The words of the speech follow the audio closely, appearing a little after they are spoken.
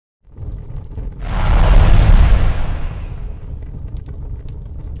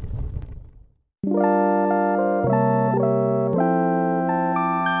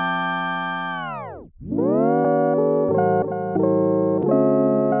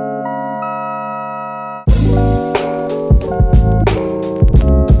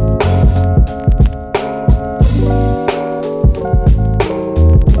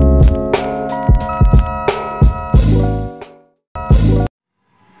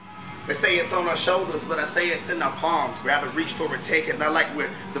say it's on our shoulders, but I say it's in our palms. Grab it, reach for it, take it. Not like we're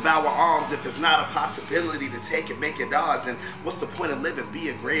devour arms. If it's not a possibility to take it, make it ours. And what's the point of living? Be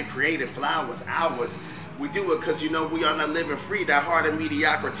a great, creative flowers, ours. We do it because, you know, we are not living free. That heart of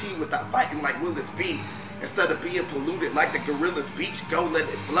mediocrity without fighting like will this be? Instead of being polluted like the gorilla's beach, go let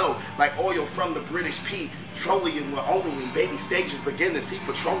it flow. Like oil from the British petroleum, we're only when baby stages begin to see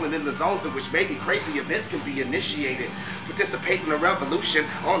patrolling in the zones in which maybe crazy events can be initiated. Participate in a revolution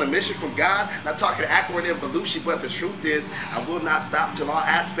on a mission from God. Not talking accurate involution, but the truth is, I will not stop till all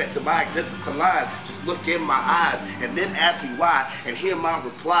aspects of my existence align. Just look in my eyes and then ask me why and hear my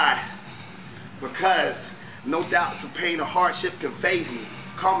reply. Because no doubts of pain or hardship can faze me.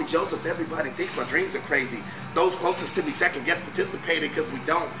 Call me Joseph, everybody thinks my dreams are crazy. Those closest to me second guess participating because we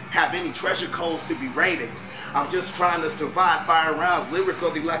don't have any treasure codes to be raided. I'm just trying to survive, firing rounds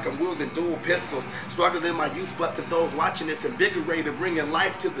lyrically like I'm wielding dual pistols. Struggling in my youth, but to those watching this invigorated, bringing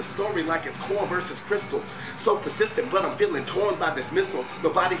life to the story like it's core versus crystal. So persistent, but I'm feeling torn by dismissal.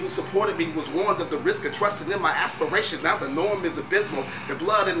 Nobody who supported me was warned of the risk of trusting in my aspirations. Now the norm is abysmal. The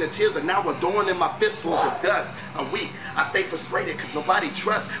blood and the tears are now adorning my fistfuls of dust. I'm weak, I stay frustrated because nobody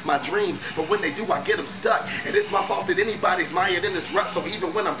trusts my dreams. But when they do, I get them stuck. And it's my fault that anybody's mired in this rut. So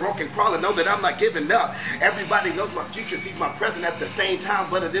even when I'm broken crawling, know that I'm not giving up. Everybody knows my future, sees my present at the same time,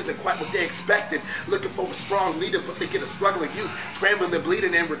 but it isn't quite what they expected. Looking for a strong leader, but they get a struggling youth. Scrambling and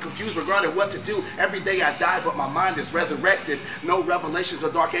bleeding and we're confused regarding what to do. Every day I die, but my mind is resurrected. No revelations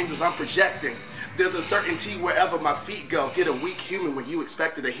or dark angels I'm projecting. There's a certainty wherever my feet go. Get a weak human when you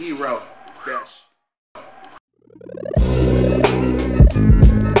expected a hero. Stash.